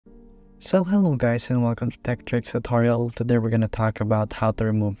So hello guys and welcome to Tech Tricks tutorial. Today we're going to talk about how to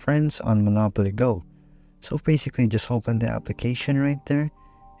remove friends on Monopoly Go. So basically just open the application right there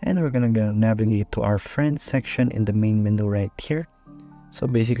and we're going to navigate to our friends section in the main menu right here. So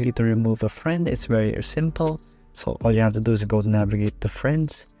basically to remove a friend it's very simple. So all you have to do is go navigate to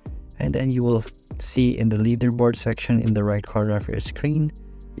friends and then you will see in the leaderboard section in the right corner of your screen,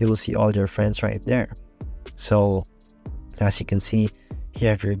 you will see all your friends right there. So as you can see, you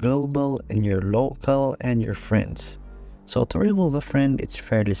have your global and your local and your friends. So to remove a friend, it's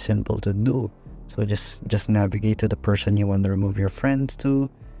fairly simple to do. So just navigate to the person you want to remove your friends to.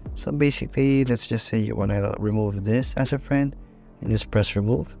 So basically, let's just say you want to remove this as a friend and just press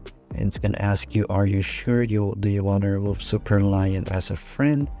remove. And it's going to ask you, are you sure do you want to remove Super Lion as a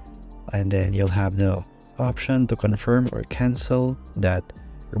friend? And then you'll have the option to confirm or cancel that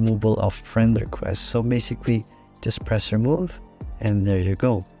removal of friend request. So basically, just press remove. And there you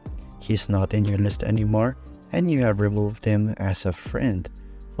go. He's not in your list anymore and you have removed him as a friend.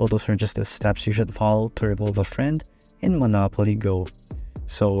 So those are just the steps you should follow to remove a friend in Monopoly Go.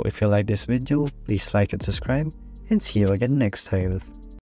 So if you like this video, please like and subscribe and see you again next time.